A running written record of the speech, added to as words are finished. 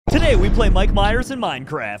Today we play Mike Myers in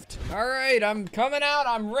Minecraft. All right, I'm coming out.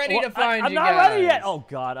 I'm ready to find you I'm not guys. ready yet. Oh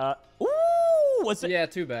God. Ooh, what's it? Yeah,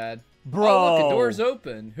 too bad. Bro. Oh, look, the door's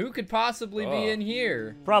open. Who could possibly be in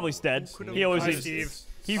here? Probably Stead. He always Hi, Steve.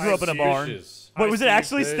 He grew up in a barn. Hi, Wait, was it Steve.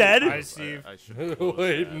 actually Stead? Hi, Steve.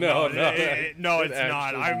 Wait, no, no. No, it's not.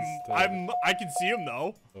 Stead. I can see him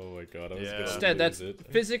though. Oh my God, I was gonna Stead, lose that's it.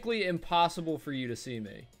 physically impossible for you to see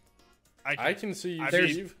me. I can see you,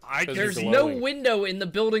 There's- Steve. There's 'cause no you're glowing. window in the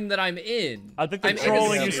building that I'm in. I think they're I'm in a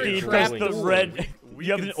trolling you, secret Steve, trap because the door. red. We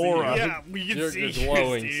You have can an see aura. you. Yeah, we can You're see you,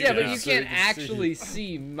 glowing, Steve. Yeah, but Yeah, you so can't you can see- actually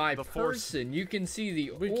see my The force. person. You can see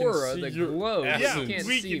the We can aura, see the your glow. essence. Yeah, You can't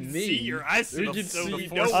we see can me. see your essence. We can so see we you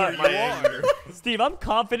know where you personally. are. Steve, I'm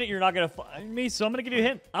confident you're not gonna find me, so I'm gonna give you a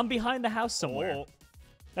hint. I'm behind the house somewhere. Oh.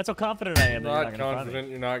 That's how confident I am. That you're Not not gonna confident find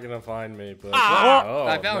me. you're not gonna find me, but Oh,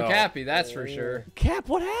 I found no. Cappy, that's for sure. Cap,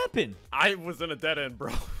 what happened? I was in a dead end,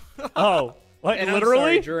 bro. Oh, what? And I'm Literally?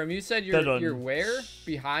 sorry, Jerome, you said Dun-dun. you're where?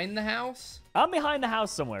 Behind the house? I'm behind the house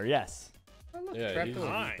somewhere. Yes. Oh, look, Yeah, he's trapdoor.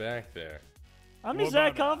 Hi. back there. I'm What just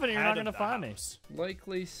that about confident you're not ahead gonna of the find house?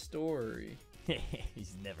 Likely story. me.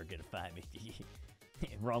 He's never gonna find me.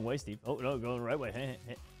 Wrong way, Steve. Oh no, going the right way.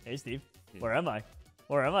 Hey, Steve. Where am I?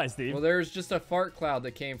 Where am I, Steve? Well, there's just a fart cloud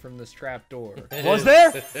that came from this trap door. Was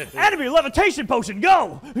there? Enemy levitation potion,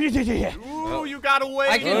 go! Ooh, you got away.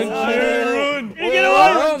 I can- Run! Get away!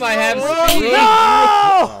 Jerome, I have speed.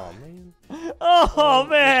 No! Oh man. Oh You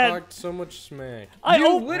man! talked so much smack.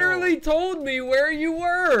 You literally told me where you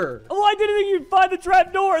were. Oh, I didn't think you'd find the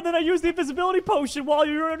trap door, and then I used the invisibility potion while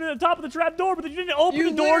you were on the top of the trap door, but then you didn't open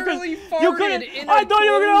You the door because literally you farted couldn't. in I a thought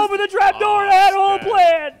you were gonna closed- open the trap door, and I had a whole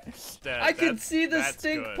plan. I could see the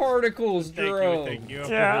stink particles, Jerome. Thank you.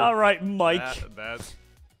 Yeah, all right, Mike. That's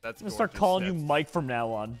I'm gonna start calling you Mike from now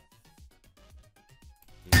on.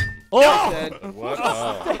 Oh! Oh, What?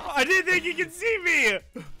 Oh. I didn't think you could see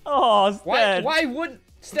me. oh, Why? Stead. Why would?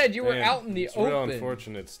 Instead, you were Man, out in the it's real open.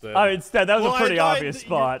 unfortunate, Stead. I mean, Stead, that was Well, a I pretty thought obvious that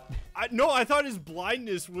spot. No, I thought his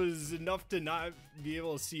blindness was enough to not be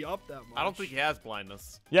able to see up that much. I don't think he has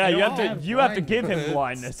blindness. Yeah, you don't have have to. You have to give him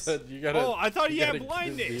blindness. Stead, you gotta, Oh, I thought he you had gotta give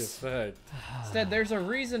blindness. the effect. Instead, there's a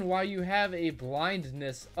reason why you have a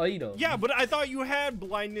blindness item. Yeah, but I thought you had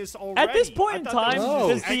blindness already. At this point in I thought time, there was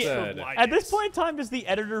No, just does the- extra Stead. blindness. At this point in time, does the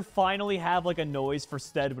editor finally have like a noise for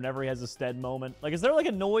Stead whenever he has a Stead moment? Like, is there like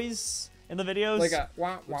a noise in the videos? Like a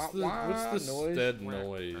wah wah What's the, wah what's the noise. Stead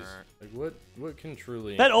noise? Like what can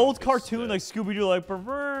truly that old encompass cartoon, Stead? like Scooby-Doo, like, you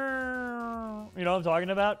know what I'm talking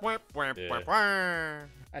about?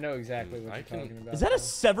 I know exactly what I you're can- talking about. Is that a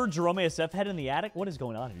severed Jeromeasf head in the attic? What is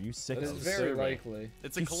going on here? You This sickos. is very survey. likely.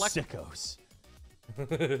 It's You a collective sickos.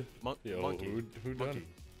 Yo, monkey. who done? Monkey.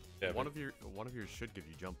 Yeah, One of yours should give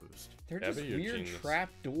you jump boost, They're Abby, just you're weird genius. trap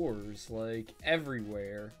doors, like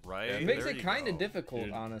everywhere. right? It makes There it you kind of go. difficult,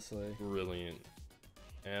 Dude. honestly. brilliant,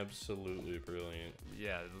 absolutely brilliant.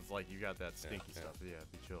 Yeah, it's like you got that stinky yeah. stuff. Yeah,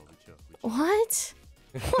 be chill, be chill. Be chill. What?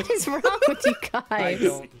 What is wrong with you I guys?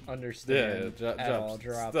 don't Yeah, understand at all,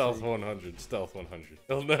 stealth Dropsy. 100, stealth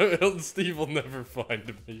 100. Steve will never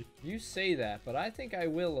find me. You say that, but I think I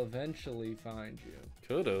will eventually find you.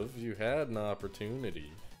 Could've, you had an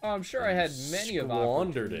opportunity. Oh, I'm sure I had many of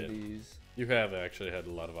Squandered it. opportunities. You have actually had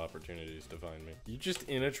a lot of opportunities to find me. You just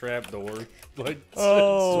in a trap door, like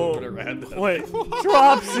Oh, swimming around. wait,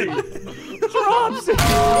 Dropsy! Dropsy!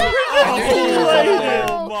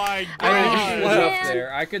 Oh my I god. could jump up man.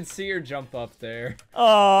 there. I could see her jump up there.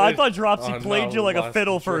 Oh, I thought Dropsy Oh, played no, you like a lost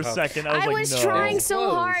fiddle the for a drop. second. I I was like, was no. trying so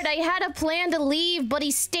Close. hard. I had a plan to leave, but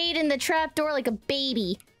he stayed in the trapdoor like a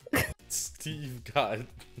baby. Steve got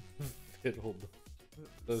fiddled.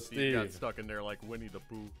 So Steve got Steve, stuck in there like Winnie the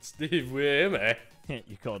Pooh. Steve, where am I?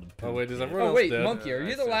 You called him. Oh wait, is everyone Oh else wait, dead? Monkey, are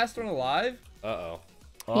you the last one alive? Uh-oh.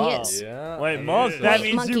 Oh. Yes. Yeah. Wait, I Monk, guess that so.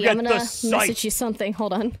 means Monkey, you get I'm the gonna sight. message you something.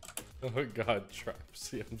 Hold on. Oh god,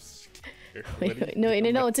 Dropsy, I'm scared. Wait, What are wait, you no,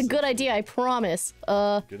 gonna no, it's a good message idea. I promise.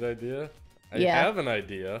 me? Good idea? I Yeah. have an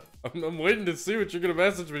idea. I'm waiting to see what you're gonna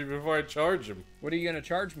message me before I charge him. What are you gonna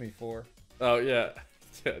charge me for? Oh yeah.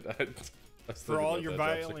 Yeah, I was For thinking all about your that,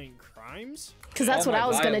 Dropsy. violent crimes? Because that's All what my I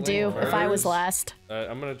was gonna violent do if I was murders. last.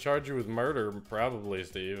 I'm gonna charge you with murder, probably,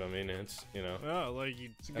 Steve. I mean, it's, you know, Oh, like you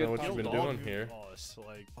kinda what you've been killed all doing of here. us,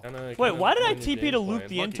 like, Kinda, Wait, why did I in your TP game to Luke plan.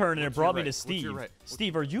 the Monkey, intern and it what's brought your me to right? What's your Steve? right?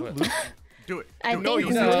 Steve, are you What? Luke? Do it. I No, think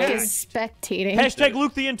you no. Luke did. is spectating. Hashtag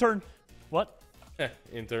Luke the intern. What?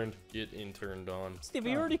 Interned. Get interned on. Steve,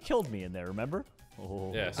 you already killed me in there, remember?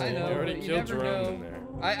 Oh. Yeah, so I you know, already but you killed never Jerome know. in there.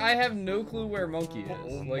 I have no clue where Monkey is.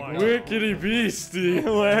 Oh like, my no. Where could he be, Steve?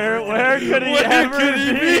 Where could he Where ever could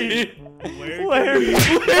he be? where Where?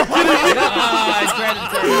 I tried to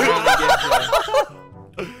turn around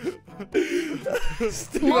and get you.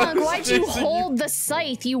 Monk, why'd you hold the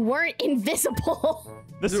scythe? You weren't invisible.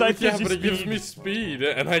 The scythe Yeah, gives you but it gives speed. me speed,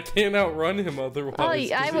 and I can't outrun him otherwise. Oh,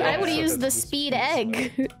 'cause I he would have also used has the speed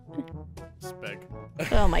egg. Spec.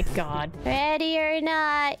 Oh my god. Ready or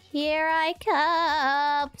not, here I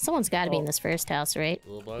come. Someone's got to be in this first house, right?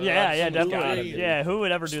 Yeah, definitely. Absolutely. Yeah, who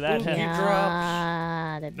would ever do that? Spooky. Hey,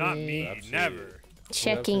 Gotta Not be. me. Absolutely. Never.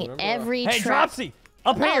 Checking Remember. every hey trap. Dropsy!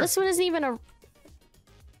 Up No, here! this one isn't even a.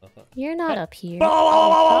 You're not up here. Whoa, whoa, whoa,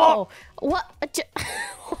 whoa, Oh, what?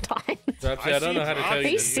 Hold on. Dropsy, I don't know how to tell Are you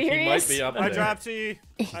you this. He might serious? be up Hi, there. Dropsy.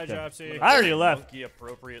 Hi, Dropsy. I already left. Monkey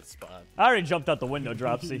appropriate spot. I already jumped out the window,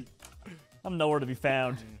 Dropsy. I'm nowhere to be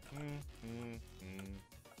found.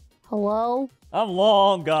 Hello? I'm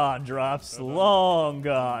long gone, Drops. Long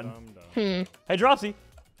gone. Hmm. Hey, Dropsy.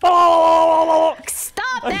 Oh!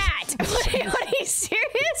 Stop that! Wait, what are you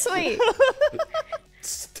serious? Wait.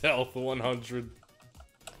 Stealth 100.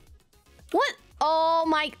 What? Oh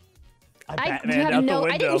my. I You Batmaned have out the no. I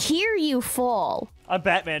window. didn't hear you fall. I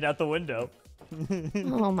Batmaned out the window.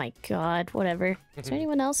 Oh my god. Whatever. Is there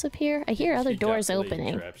anyone else up here? I hear other He got doors played,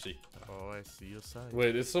 opening. Trapsy. Oh, I see a sign.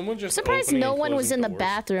 Wait, is someone just Surprised opening no and one was closing in the doors?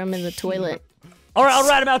 bathroom in the toilet. All right, I'll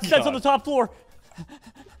rat him out. Stead's on God. the top floor.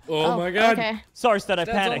 Oh, my god. Okay. Sorry, Stead, I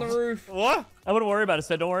That's on panicked. the roof. What? I wouldn't worry about it,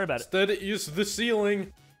 Stead. Don't worry about it. Instead, use the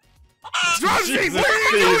ceiling. Dropsy, what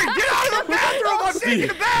are you doing? Get out of the bathroom! I'm taking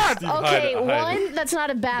a bath! Okay, hide. one, that's not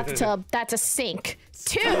a bathtub. That's a sink.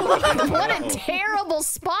 Two, what a terrible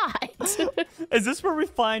spot. Is this where we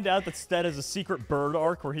find out that Stead has a secret bird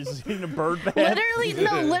arc where he's eating a bird bath? Literally,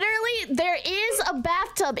 there is a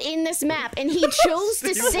bathtub in this map, and he chose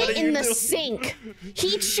to sit in the sink.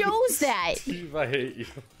 He chose that. Steve, I hate you.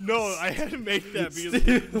 No, I had to make that because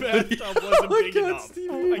Steve, the bathtub wasn't my big God, enough.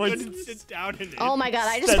 Steve, I Wait, couldn't sit down in it. Oh my god,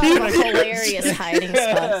 I just That's found a right. hilarious hiding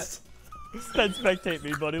spot. Stead, spectate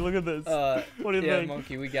me, buddy. Look at this. What do you Yeah, think?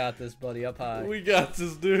 Monkey, we got this, buddy. Up high. We got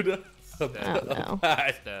this, dude. Up no.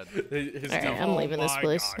 high. Dead. His Alright, teeth I'm leaving this my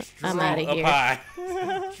place. gosh, I'm Jerome, out of up here.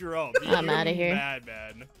 high. Jerome, I'm you're outta here. Mad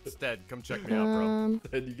man. Stead, come check me out, bro.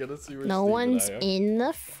 And you gotta see where No Steve one's and in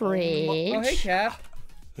the fridge. Oh, hey, Cap.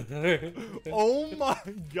 Oh my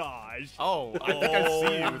gosh. Oh, I think I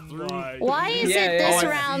see you through. my Why is Yeah, it yeah, this yeah.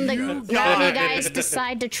 round that You you guys. guys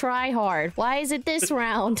decide to try hard? Why is it this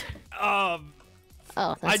round?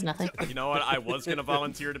 Oh, that's nothing. You know what? I was gonna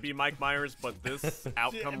volunteer to be Mike Myers, but this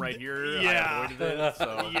outcome right here, Yeah. I avoided it.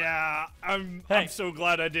 So Yeah, I'm Hey. so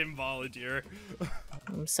glad I didn't volunteer.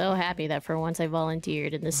 I'm so happy that for once I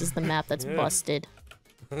volunteered, and this is the map that's busted.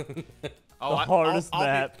 oh, hardest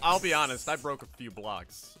map. I'll be honest. I broke a few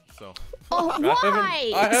blocks. So Oh,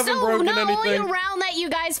 why? I haven't so broken not only anything. a round that you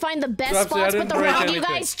guys find the best Dropsy, I spots, but didn't the break round you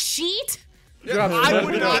anything. guys cheat? Drop I it.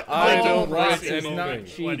 would not. I Oh, don't right, break it's not anything.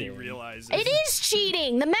 cheating. When he realizes. It is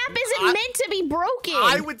cheating. The map isn't I- meant to be broken.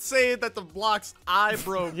 I would say that the blocks I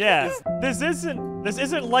broke. Yeah, this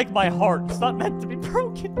isn't like my heart. It's not meant to be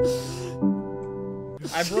broken.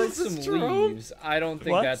 I broke some Jesus, Jerome. leaves. I don't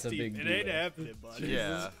think What? that's a Steve, big it ain't deal. happening, buddy.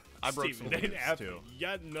 Yeah, I broke Steve, some it ain't leaves happening. too. You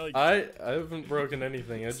got no. I haven't broken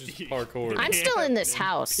anything. I just parkoured. I'm still in this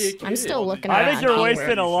house. I'm still looking I around. think you're here.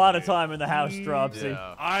 wasting a lot of time in the house, Dropsy.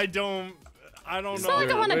 Yeah. I don't It's know. not like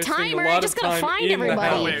I'm on a wasting a timer. lot I of just gotta time find in the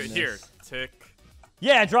everybody. Oh, house. wait, here. Tick,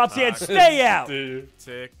 Yeah, Dropsy, and stay out. Dude.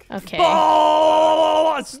 tick. Okay,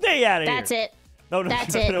 Oh, stay out of here. that's it. No, no,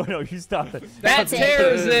 That's no, it. no, you stop it. That That's it.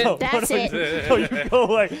 tears it. No, That's no, it. No, you go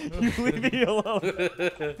away. You leave me alone.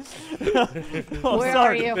 Oh, Where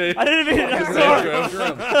sorry. are you? I didn't mean it. I'm Where sorry.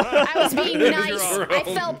 I was being nice. Jerome. I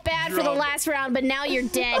felt bad for the last round, but now you're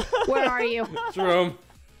dead. Where are you? Jerome.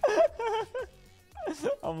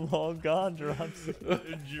 I'm long gone, Dropsy.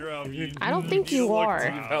 Jerome, I don't think you look are.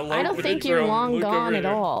 down. Hello, I don't think you're Jerome. long Look gone over at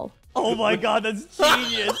here. all. Oh my god, that's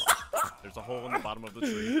genius. There's a hole in the bottom of the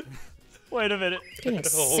tree. Wait a minute. I'm getting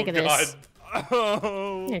Oh, sick of God. this. I'm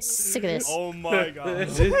Oh, getting sick of this. oh my god. Yeah,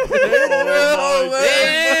 What's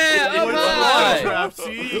up wrong, high.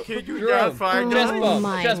 Trapsy? Can you Jerome, not find chest it? Oh bump,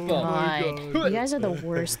 my chest bump. god. You guys are the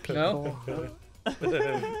worst people.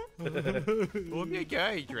 Oh my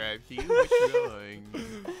god, Trapsy. What's wrong?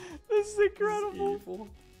 This is incredible. Evil.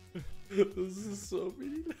 This is so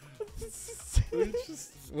mean.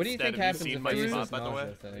 What do you think Instead, have you happens seen if my we use spot, this by the way?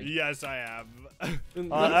 nausea thing? Yes, I have. I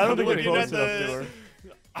don't think you're Looking close at enough the- to her.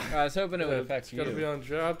 I was hoping it would affect It's gotta be you. on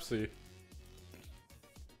Dropsy.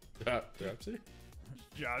 Dropsy?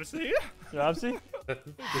 Johnson? Dropsy?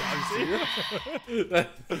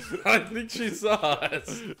 I think she saw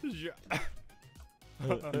us.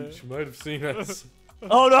 She might have seen us.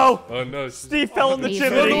 Oh no! Oh no. Steve fell in Are the you for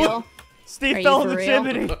chimney. real? Are Steve you fell in for the real?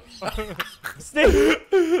 chimney.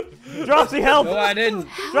 Steve! Dropsy, help! No, I didn't.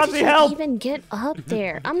 How Dropsy, did you help! even get up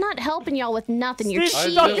there? I'm not helping y'all with nothing. You're Steve's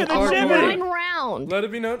cheating stuck in the on chimney. one round. Let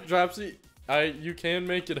it be known, Dropsy. You can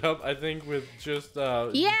make it up. I think with just Yeah,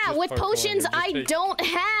 just with parkouring. potions Just I take- don't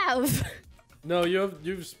have. No, you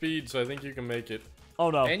have speed, so I think you can make it. Oh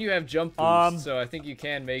no. And you have jump boost, so I think you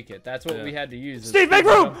can make it. That's what Yeah. we had to use. is Steve, speed make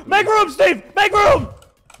room! jump Make boost. room, Steve! Make room!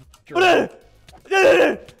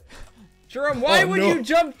 Jerome, why Oh, would no. you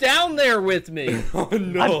jump down there with me? Oh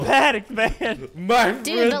I'm no! panicked, man. My Dude,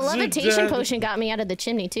 friends the are levitation dead. potion got me out of the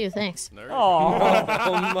chimney too. Thanks. There you Oh.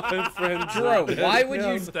 Oh, my friends. Jerome, are dead. why would you?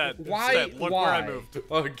 Instead, Why? look where I Why? moved.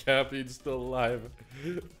 Oh, Cappy's still alive.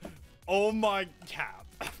 Oh my Cap.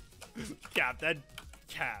 Cap, that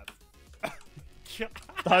Cap.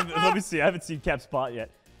 Let me see. I haven't seen Cap spot yet.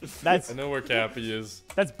 That's I know where Cappy is.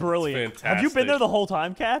 that's brilliant. It's Have you been fantastic. there the whole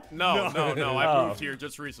time, Cap? No, no, I Oh. moved here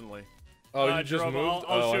just recently. Oh, you just Jerome, moved?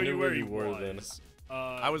 I'll oh, show I knew you where where you he were then. was.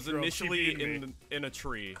 I was Jerome, initially keep beating me. in a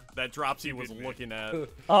tree that Dropsy was looking at.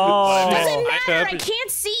 Oh. Doesn't matter. I Cappy- can't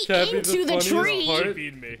see Cappy, into the funniest tree. part Keep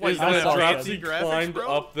beating me. Wait, is I that saw Dropsy that. Graphics, climbed bro?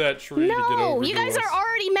 up that tree to get No, over you to guys us. are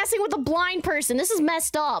already messing with a blind person. This is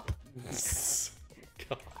messed up.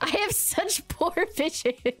 God. I have such poor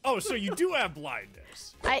vision. Oh, so you do have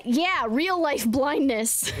blindness. Yeah, real life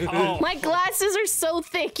blindness. Oh. My glasses are so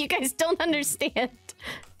thick, you guys don't understand.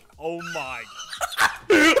 Oh my.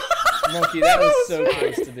 Monkey, that was so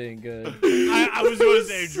close to being good. I was going to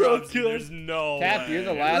say So Dropsy. good. There's no Cap, way. you're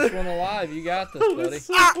the last one alive. You got this, buddy.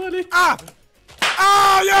 So funny.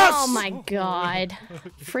 Ah, yes! Oh my god.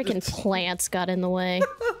 Freaking plants got in the way.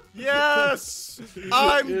 Yes!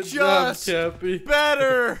 I'm Good job, just Cappy.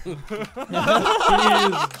 better! He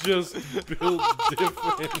is just built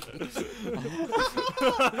different.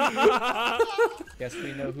 Guess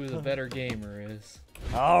we know who the better gamer is.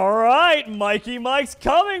 All right, Mikey Mike's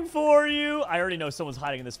coming for you. I already know someone's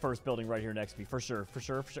hiding in this first building right here next to me. For sure, for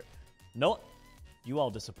sure, for sure. No, you all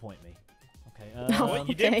disappoint me. Okay. What?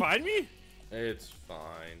 You didn't Okay. find me? It's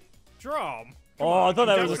fine. Jerome. Oh, I thought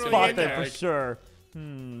that was a definitely spot in there there. for sure.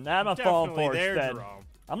 I'm not falling Definitely for it there, instead. Jerome.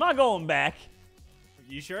 I'm not going back.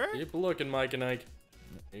 You sure? Keep looking, Mike and Ike.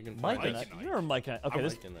 You can Mike find and us. I. You're Mike and I. Okay,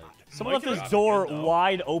 this, Mike and Ike. someone Mike left and this I. door Good, though.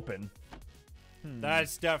 wide open.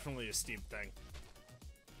 That's definitely a steep thing.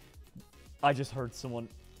 I just heard someone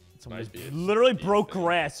Might just be a literally steep broke thing.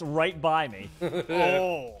 grass right by me.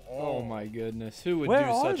 Oh my goodness, who would Where do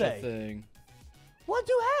are such they? a thing? What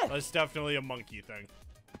do heck? That's definitely a monkey thing.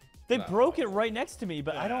 They No. broke it right next to me,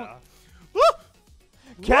 but I don't. Yeah.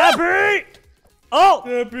 Cappy! Oh!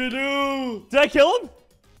 Happy do. Did I kill him?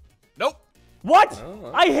 Nope. What?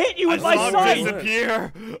 Oh, I hit you I with my saw him sign!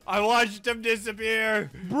 disappear. I watched him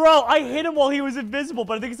disappear. Bro, I hit him while he was invisible,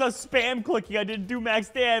 but I think it's not spam clicking. I didn't do max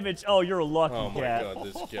damage. Oh, you're a lucky Oh my cat. god,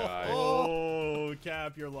 this guy. Oh,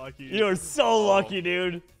 Cap, you're lucky. You're so lucky,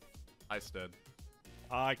 dude. I stood.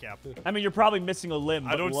 Hi, Cap. I mean, you're probably missing a limb,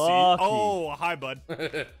 but I don't lucky. see. Oh, hi, bud.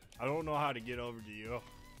 I don't know how to get over to you.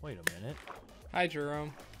 Wait a minute. Hi,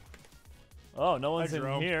 Jerome. Oh, no one's in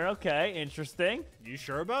Jerome. here. Okay, interesting. You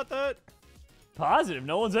sure about that? Positive,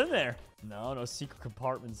 no one's in there. No secret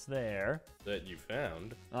compartments there. That you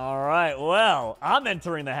found. All right, well, I'm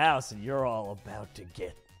entering the house, and you're all about to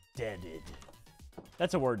get deaded.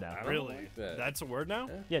 That's a word now. I don't Really? like that. That's a word now?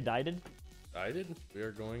 Yeah, dieted. Dieted? We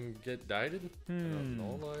are going to get dieted?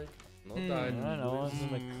 No, like, no I dieted. don't know. One's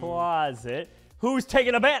in the closet. Who's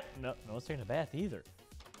taking a bath? No one's taking a bath either.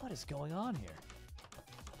 What is going on here?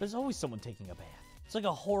 There's always someone taking a bath. It's like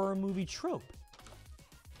a horror movie trope.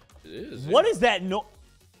 It is. What is that no?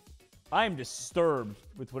 I am disturbed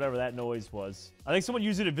with whatever that noise was. I think someone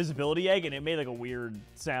used an invisibility egg and it made like a weird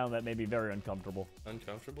sound that made me very uncomfortable.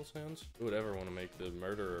 Uncomfortable sounds? Who would ever want to make the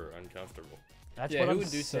murderer uncomfortable? That's Yeah, what who I'm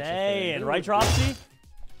would do such a thing? saying, Who right, would do- Dropsy?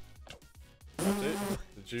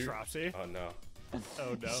 Did you? Dropsy? Oh no.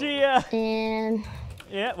 Oh, no. She, And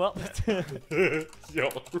yeah, well. Yo,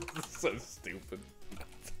 so stupid.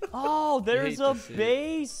 Oh, there's hate a to see it.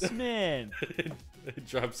 basement. It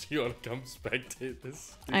drops you on to come spectate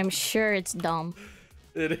this. I'm sure it's dumb.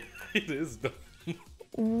 It is dumb.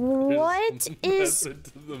 What is... Method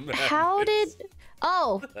to the madness. How did...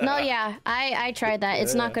 Oh, no, yeah. I tried that.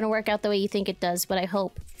 It's not going to work out the way you think it does, but I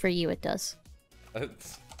hope for you it does.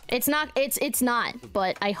 That's- It's not, it's not,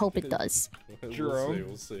 but I hope it does. Jerome?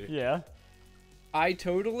 We'll see. Yeah. I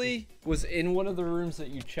totally was in one of the rooms that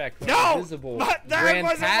you checked. When No! Invisible. But that ran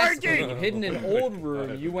wasn't past working! me, hidden in an old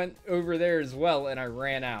room. You went over there as well, and I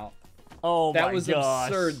ran out. Oh That my was gosh.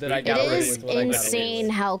 absurd that I It got away is with what I got away insane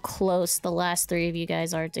with. how close the last three of you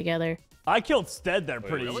guys are together. I killed Stead there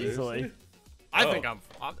pretty really? easily. I Oh. think I'm.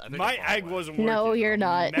 I think My I'm far egg away. wasn't working. No, you're I'm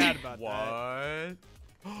not. mad about that.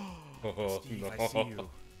 What? Oh, Steve, no. I see you.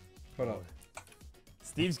 Hold up.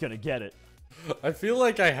 Steve's gonna get it. I feel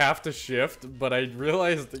like I have to shift, but I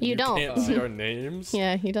realized that You you don't. can't see our names.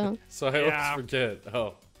 Yeah, you don't. So I Yeah. always forget. Oh,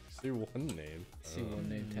 I see one name. I see one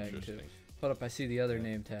name tag too. Interesting. Hold up, I see the other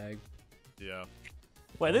name tag. Yeah.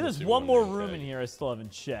 Wait, I think I there's see one one more name room tag. in here I still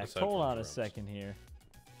haven't checked. Aside Hold from on a Jerome's. second here.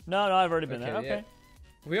 No, I've already been there. Okay, yeah. Okay.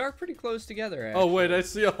 We are pretty close together, Oh actually. wait, I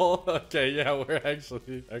see all. Okay, yeah, we're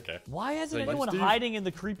actually okay. Why isn't Thank you, anyone Steve. hiding in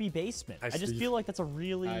the creepy basement? Hi, I just Steve. feel like that's a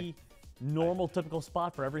really normal, typical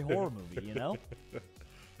spot for every horror movie, you know?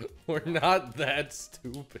 We're not that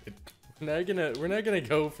stupid. We're not gonna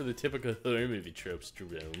go for the typical horror movie tropes,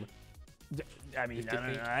 Jerome. I mean, have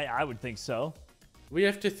to think. I would think so. We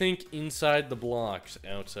have to think inside the blocks,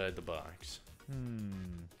 outside the box.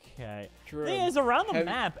 Okay. Jerome, Thing is, around the have-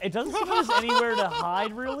 map, it doesn't seem like there's anywhere to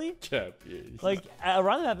hide, really. Cap, yeah. Like,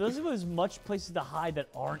 around the map, there doesn't seem like there's much places to hide that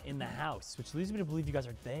aren't in the house, which leads me to believe you guys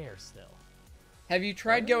are there still. Have you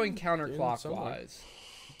tried going somewhere. counterclockwise?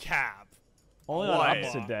 Cap. Only on What?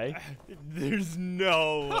 opposite day. There's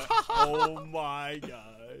no. Oh my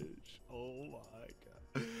gosh. Oh my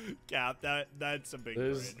god. Cap, that's a big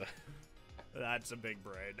There's- brain. That's a big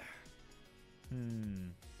brain.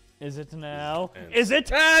 Is it now? And- Is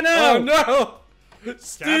it? Ah, no! Oh no! Cap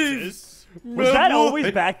Steve! is. Was that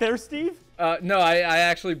always back there, Steve? No, I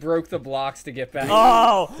actually broke the blocks to get back.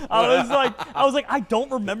 Oh, I was like, I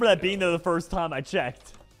don't remember that being there the first time I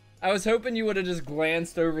checked. I was hoping you would have just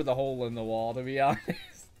glanced over the hole in the wall, to be honest.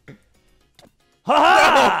 Ha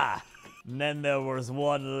ha! And then there was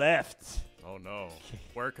one left. Oh no.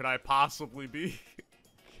 Where could I possibly be?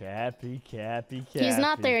 Cappy. He's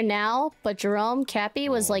not there now, but Jerome, Cappy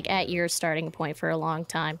was like at your starting point for a long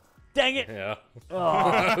time. Dang it! Yeah.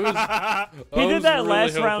 He did that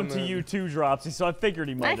last round to you too, Dropsy, so I figured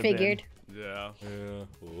he might I have figured. Yeah. Yeah.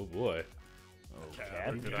 Oh boy.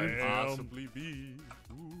 Where could I possibly be?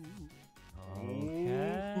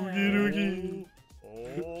 been.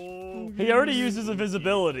 He already uses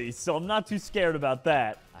invisibility, so I'm not too scared about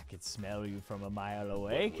that. I could smell you from a mile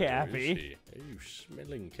away, Where is Cappy. he? Are you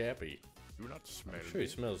smelling Cappy? Do not smell. I'm sure he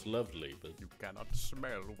smells lovely, but You cannot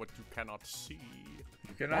smell what you cannot see.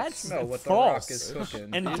 You cannot That's smell what false. the rock is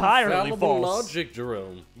cooking. Entirely infallible false. logic,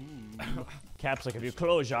 Jerome. Cap's like, if you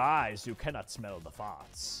close your eyes, you cannot smell the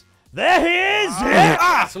farts. There he is!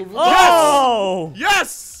 Castle Rock. Oh!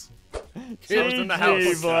 Yes! I was in the house.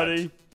 GG, buddy.